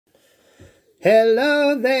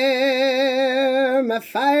Hello there, my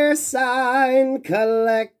fire sign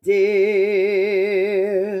collective.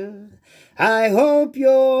 I hope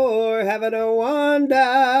you're having a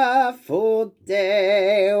wonderful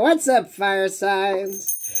day. What's up, fire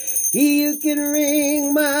signs? You can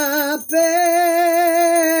ring my bell.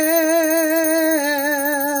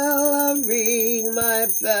 Ring my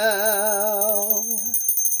bell.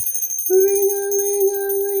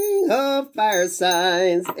 Ring-a-ling-a-ling. Oh, fire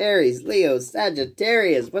signs. Aries, Leo,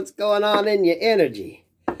 Sagittarius. What's going on in your energy?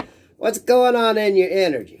 What's going on in your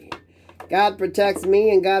energy? God protects me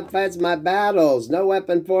and God fights my battles. No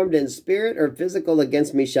weapon formed in spirit or physical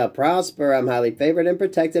against me shall prosper. I'm highly favored and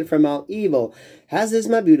protected from all evil. As is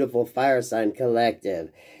my beautiful fire sign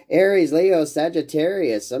collective. Aries, Leo,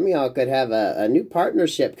 Sagittarius. Some of y'all could have a new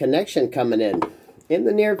partnership connection coming in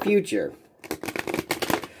the near future.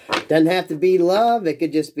 Doesn't have to be love. It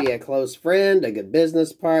could just be a close friend, a good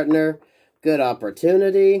business partner, good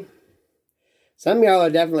opportunity. Some of y'all are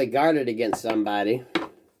definitely guarded against somebody.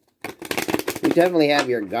 You definitely have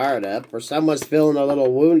your guard up, or someone's feeling a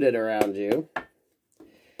little wounded around you.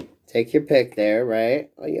 Take your pick there, right?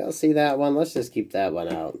 Oh, y'all see that one? Let's just keep that one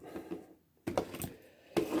out.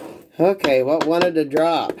 Okay, what wanted to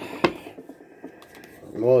drop?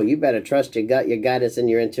 Well, you better trust your gut, your guidance, and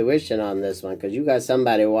your intuition on this one, because you got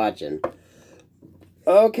somebody watching.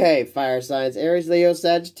 Okay, fire signs, Aries, Leo,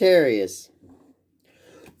 Sagittarius.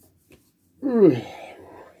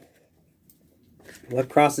 What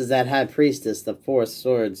crosses that high priestess, the Four of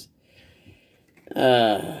Swords?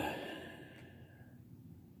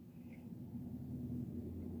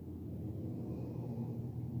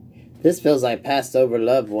 This feels like passed over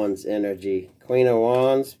loved ones energy. Queen of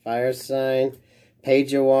Wands, fire sign.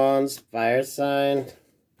 Page of Wands, fire sign.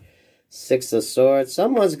 Six of Swords.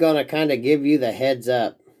 Someone's going to kind of give you the heads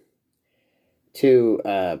up to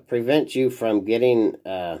prevent you from getting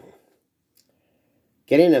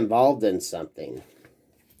involved in something.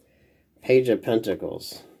 Page of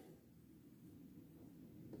Pentacles.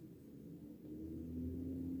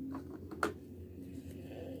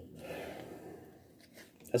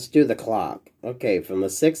 Let's do the clock. Okay, from the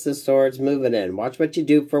Six of Swords, moving in. Watch what you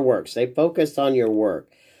do for work. Stay focused on your work.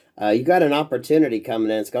 You got an opportunity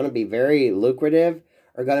coming in. It's going to be very lucrative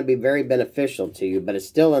or going to be very beneficial to you, but it's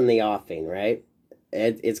still in the offing, right?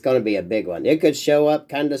 It's going to be a big one. It could show up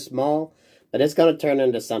kind of small, but it's going to turn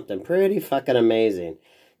into something pretty fucking amazing.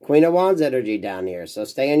 Queen of Wands energy down here, so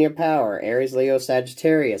stay in your power. Aries, Leo,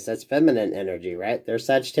 Sagittarius. That's feminine energy, right? There's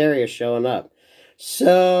Sagittarius showing up.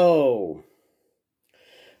 So,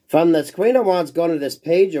 from this Queen of Wands going to this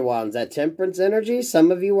Page of Wands, that Temperance energy, some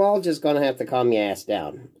of you all just going to have to calm your ass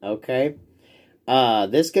down, okay?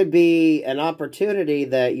 This could be an opportunity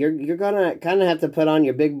that you're going to kind of have to put on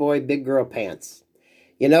your big boy, big girl pants.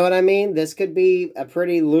 You know what I mean? This could be a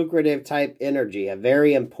pretty lucrative type energy, a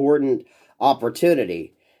very important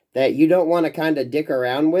opportunity that you don't want to kind of dick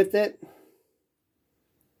around with it.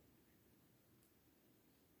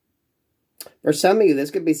 For some of you,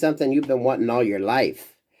 this could be something you've been wanting all your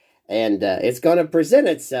life. And it's going to present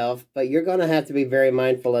itself, but you're going to have to be very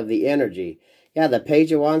mindful of the energy. Yeah, the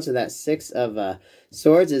Page of Wands or that Six of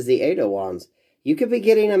Swords is the Eight of Wands. You could be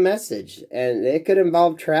getting a message, and it could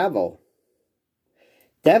involve travel.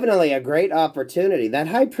 Definitely a great opportunity. That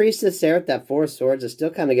High Priestess there at that Four of Swords is still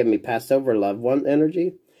kind of giving me passed over loved one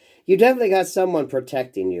energy. You definitely got someone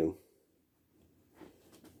protecting you.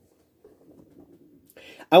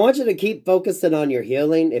 I want you to keep focusing on your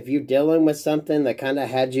healing. If you're dealing with something that kind of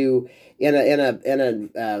had you in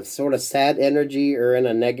a sort of sad energy or in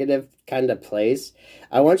a negative kind of place,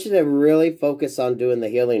 I want you to really focus on doing the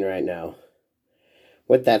healing right now.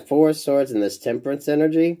 With that Four of Swords and this Temperance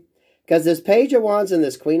energy. Because this Page of Wands and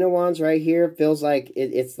this Queen of Wands right here feels like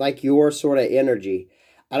it's like your sort of energy.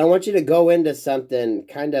 I don't want you to go into something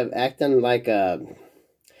kind of acting like you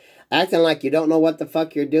don't know what the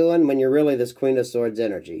fuck you're doing when you're really this Queen of Swords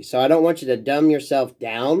energy. So I don't want you to dumb yourself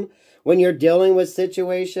down when you're dealing with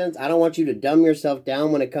situations. I don't want you to dumb yourself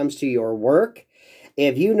down when it comes to your work.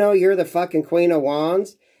 If you know you're the fucking Queen of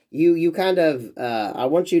Wands, you kind of, I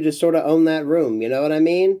want you to sort of own that room. You know what I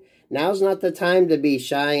mean? Now's not the time to be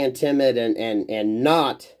shy and timid and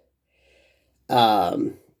not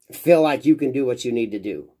feel like you can do what you need to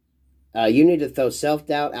do. You need to throw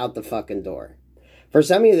self-doubt out the fucking door. For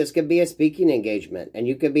some of you, this could be a speaking engagement, and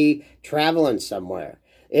you could be traveling somewhere.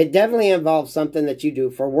 It definitely involves something that you do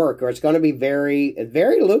for work, or it's going to be very,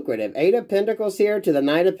 very lucrative. Eight of Pentacles here to the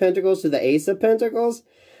Nine of Pentacles to the Ace of Pentacles.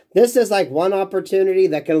 This is like one opportunity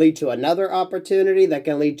that can lead to another opportunity that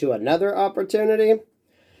can lead to another opportunity.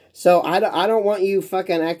 So I don't want you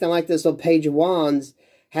fucking acting like this little Page of Wands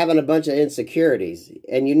having a bunch of insecurities.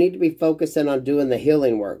 And you need to be focusing on doing the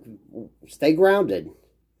healing work. Stay grounded.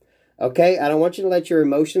 Okay? I don't want you to let your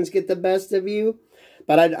emotions get the best of you.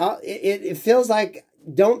 But it feels like,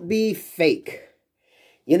 don't be fake.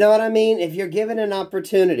 You know what I mean? If you're given an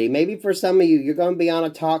opportunity, maybe for some of you, you're going to be on a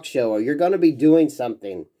talk show or you're going to be doing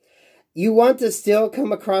something. You want to still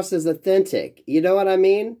come across as authentic. You know what I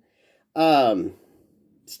mean?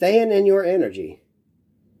 Staying in your energy.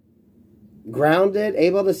 Grounded,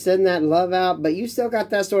 able to send that love out, but you still got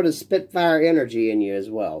that sort of Spitfire energy in you as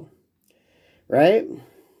well. Right?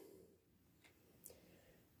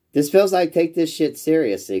 This feels like take this shit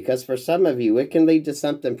seriously, because for some of you, it can lead to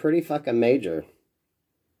something pretty fucking major.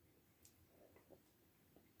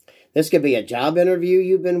 This could be a job interview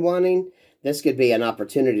you've been wanting. This could be an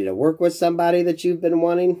opportunity to work with somebody that you've been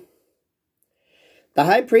wanting. The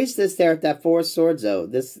High Priestess there at that 4 of Swords, though.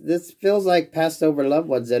 This feels like passed over loved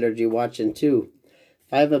ones energy watching too.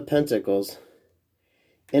 5 of Pentacles.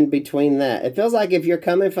 In between that. It feels like if you're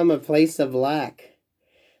coming from a place of lack,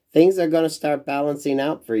 things are going to start balancing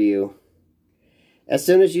out for you. As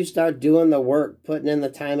soon as you start doing the work, putting in the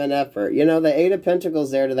time and effort. You know, the 8 of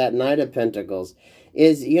Pentacles there to that Knight of Pentacles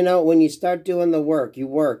is, you know, when you start doing the work, you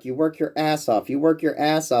work your ass off. You work your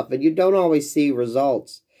ass off, and you don't always see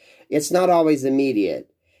results. It's not always immediate.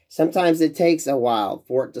 Sometimes it takes a while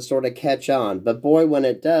for it to sort of catch on. But boy, when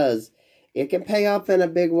it does, it can pay off in a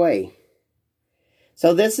big way.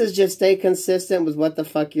 So this is just stay consistent with what the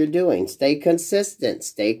fuck you're doing. Stay consistent.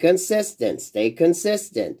 Stay consistent. Stay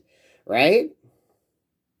consistent. Right?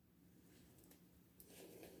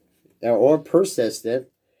 Or persistent.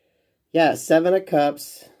 Yeah, 7 of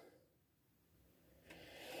Cups.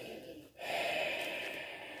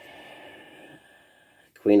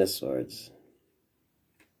 Queen of Swords.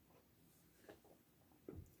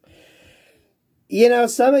 You know,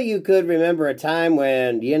 some of you could remember a time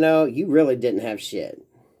when, you know, you really didn't have shit.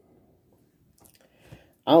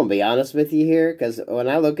 I'm going to be honest with you here, because when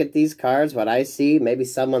I look at these cards, what I see, maybe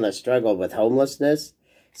someone that struggled with homelessness,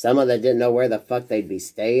 someone that didn't know where the fuck they'd be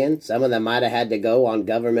staying, some of them might have had to go on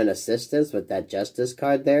government assistance with that Justice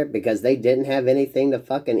card there, because they didn't have anything to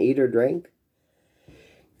fucking eat or drink.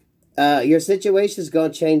 Your situation is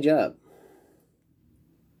going to change up.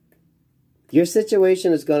 Your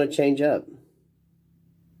situation is going to change up.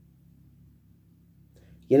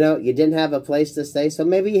 You know, you didn't have a place to stay, so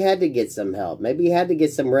maybe you had to get some help. Maybe you had to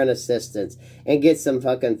get some rent assistance and get some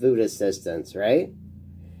fucking food assistance, right?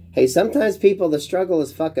 Hey, sometimes people, the struggle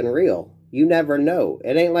is fucking real. You never know.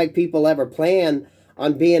 It ain't like people ever plan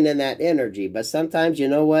on being in that energy, but sometimes, you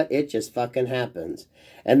know what? It just fucking happens.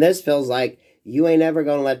 And this feels like you ain't ever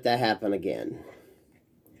going to let that happen again.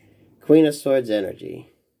 Queen of Swords energy.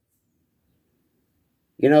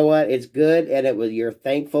 You know what? It's good, and you're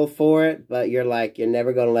thankful for it, but you're like, you're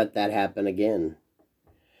never going to let that happen again.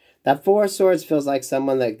 That 4 of Swords feels like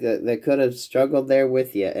someone that could have struggled there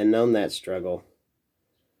with you and known that struggle.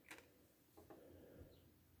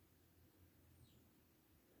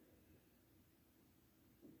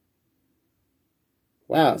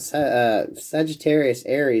 Wow, Sagittarius,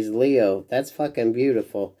 Aries, Leo. That's fucking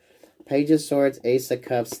beautiful. Page of Swords, Ace of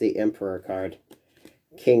Cups, the Emperor card.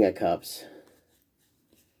 King of Cups.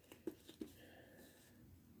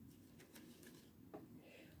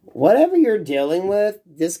 Whatever you're dealing with,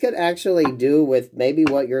 this could actually do with maybe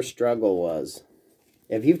what your struggle was.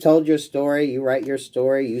 If you've told your story, you write your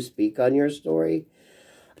story, you speak on your story,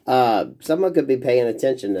 someone could be paying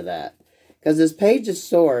attention to that. Because this Page of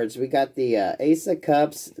Swords, we got the Ace of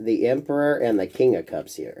Cups, the Emperor, and the King of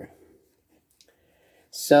Cups here.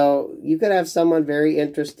 So you could have someone very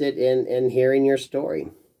interested in hearing your story.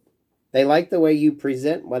 They like the way you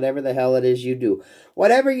present whatever the hell it is you do.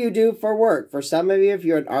 Whatever you do for work. For some of you, if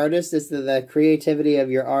you're an artist, it's the creativity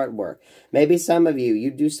of your artwork. Maybe some of you,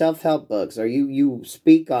 you do self-help books or you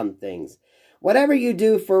speak on things. Whatever you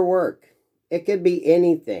do for work, it could be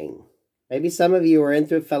anything. Maybe some of you are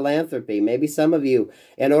into philanthropy. Maybe some of you,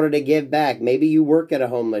 in order to give back, maybe you work at a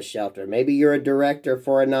homeless shelter. Maybe you're a director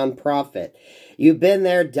for a nonprofit. You've been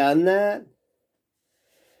there, done that.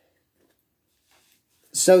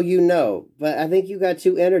 So you know. But I think you got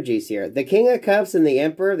 2 energies here. The King of Cups and the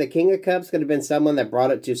Emperor. The King of Cups could have been someone that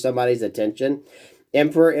brought it to somebody's attention.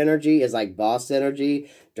 Emperor energy is like boss energy,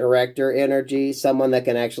 director energy, someone that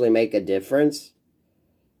can actually make a difference.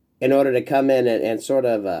 In order to come in and sort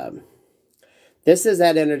of... this is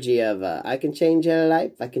that energy of, I can change your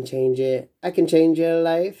life, I can change it, I can change your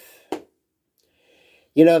life.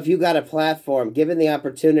 You know, if you got a platform, given the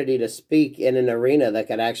opportunity to speak in an arena that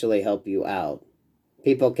could actually help you out,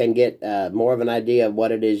 people can get more of an idea of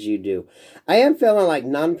what it is you do. I am feeling like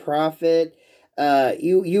nonprofit,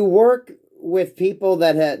 You work with people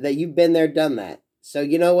that you've been there, done that. So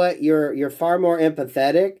you know what? You're far more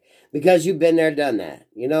empathetic because you've been there, done that.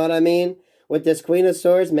 You know what I mean? With this Queen of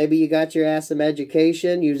Swords, maybe you got your ass some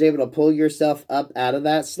education. You was able to pull yourself up out of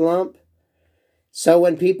that slump. So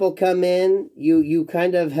when people come in, you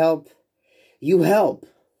kind of help. You help.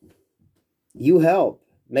 You help.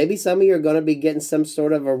 Maybe some of you are going to be getting some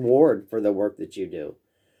sort of reward for the work that you do.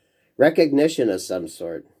 Recognition of some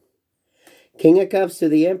sort. King of Cups to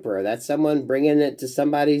the Emperor. That's someone bringing it to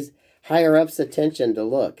somebody's higher-up's attention to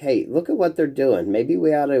look. Hey, look at what they're doing. Maybe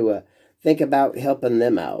we ought to think about helping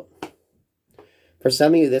them out. For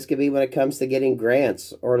some of you, this could be when it comes to getting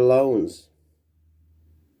grants or loans.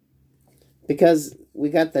 Because we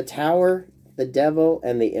got the Tower, the Devil,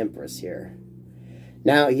 and the Empress here.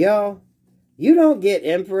 Now, y'all, you don't get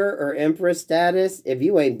Emperor or Empress status if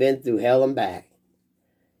you ain't been through hell and back.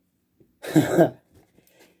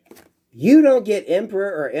 You don't get Emperor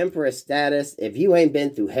or Empress status if you ain't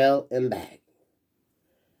been through hell and back.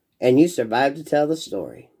 And you survived to tell the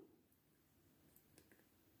story.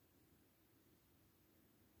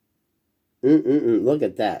 Look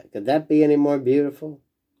at that. Could that be any more beautiful?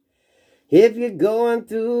 If you're going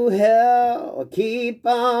through hell, keep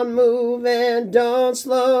on moving, don't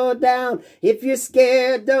slow down. If you're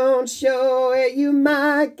scared, don't show it, you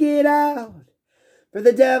might get out. For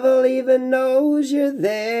the devil even knows you're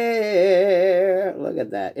there. Look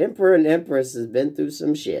at that. Emperor and Empress has been through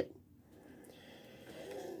some shit.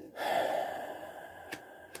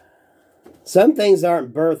 Some things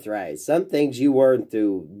aren't birthright. Some things you earned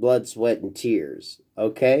through blood, sweat, and tears.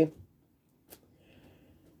 Okay?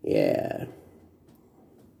 Yeah.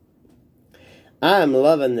 I'm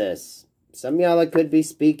loving this. Some of y'all could be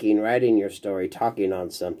speaking, writing your story, talking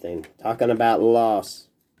on something. Talking about loss.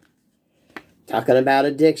 Talking about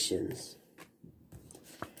addictions.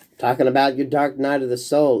 Talking about your dark night of the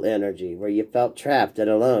soul energy, where you felt trapped and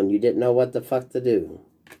alone. You didn't know what the fuck to do.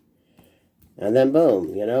 And then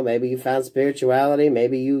boom, you know, maybe you found spirituality.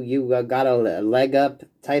 Maybe you got a leg up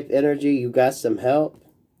type energy. You got some help.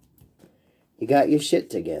 You got your shit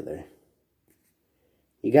together.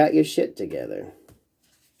 You got your shit together.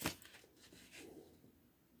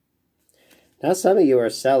 Now some of you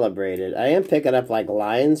are celebrated. I am picking up like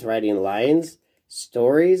lines, writing lines,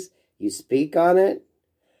 stories. You speak on it.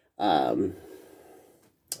 Some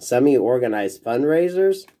of you organize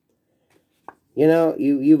fundraisers. You know,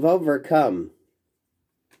 you've overcome.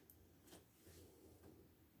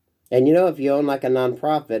 And you know, if you own like a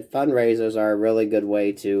nonprofit, fundraisers are a really good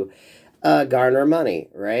way to garner money,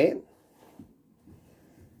 right?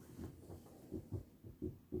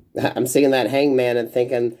 I'm seeing that hangman and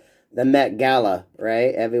thinking the Met Gala,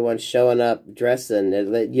 right? Everyone's showing up dressing.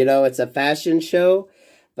 You know, it's a fashion show,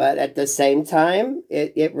 but at the same time,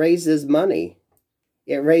 it raises money.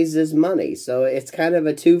 It raises money. So it's kind of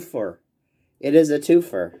a twofer. It is a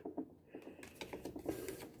twofer.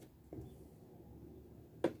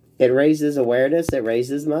 It raises awareness. It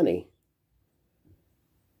raises money.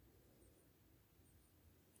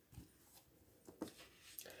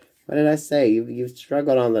 What did I say? You've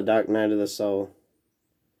struggled on the dark night of the soul.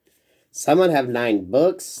 Someone have 9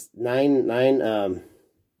 books, 9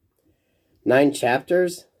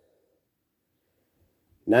 chapters.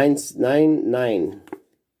 9.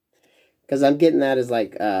 Because I'm getting that as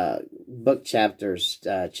like book chapters,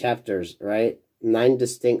 right? 9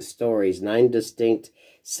 distinct stories, 9 distinct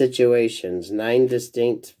situations, 9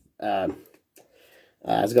 distinct, I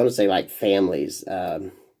was going to say like families.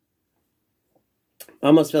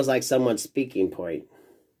 Almost feels like someone's speaking point.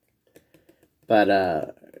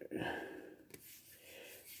 But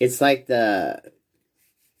it's like the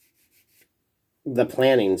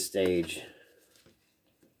planning stage.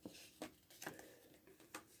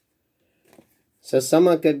 So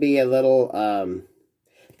someone could be a little,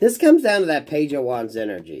 this comes down to that Page of Wands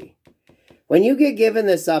energy. When you get given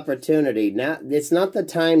this opportunity, now it's not the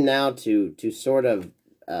time now to sort of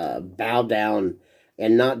bow down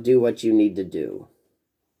and not do what you need to do.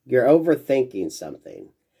 You're overthinking something.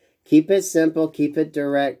 Keep it simple, keep it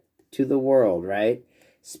direct to the world, right?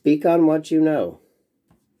 Speak on what you know.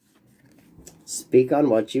 Speak on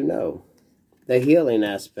what you know. The healing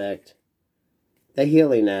aspect. The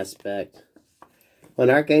healing aspect. When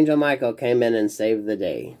Archangel Michael came in and saved the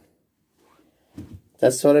day.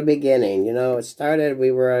 That's sort of beginning. You know, it started, we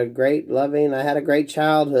were a great, loving, I had a great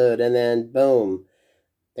childhood, and then boom.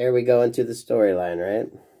 There we go into the storyline,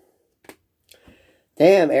 right?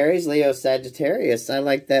 Damn, Aries, Leo, Sagittarius. I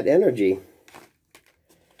like that energy.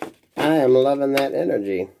 I am loving that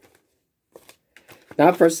energy.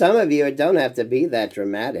 Now, for some of you, it don't have to be that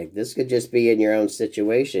dramatic. This could just be in your own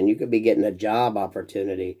situation. You could be getting a job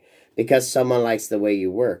opportunity because someone likes the way you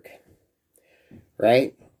work,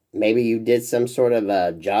 right? Maybe you did some sort of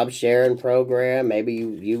a job sharing program. Maybe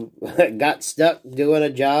you got stuck doing a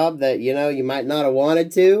job that, you know, you might not have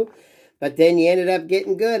wanted to, but then you ended up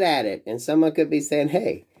getting good at it. And someone could be saying,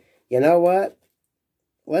 hey, you know what?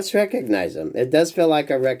 Let's recognize them. It does feel like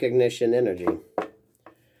a recognition energy.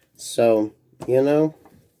 So, you know,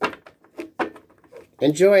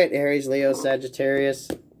 enjoy it, Aries, Leo, Sagittarius.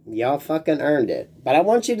 Y'all fucking earned it. But I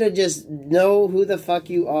want you to just know who the fuck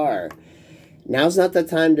you are. Now's not the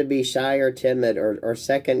time to be shy or timid or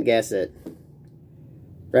second guess it.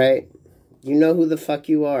 Right? You know who the fuck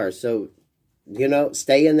you are. So, you know,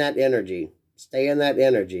 stay in that energy. Stay in that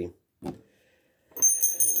energy.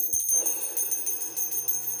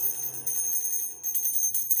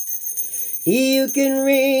 You can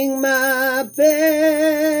ring my bell,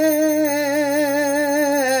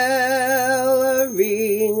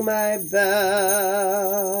 ring my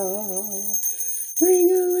bell,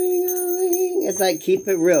 ring-a-ling-a-ling. It's like, keep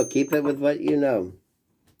it real, keep it with what you know.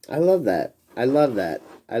 I love that. I love that.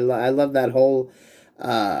 I love that whole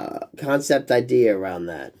concept idea around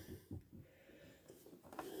that.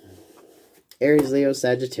 Aries, Leo,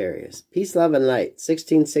 Sagittarius. Peace, love, and light.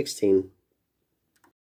 1616.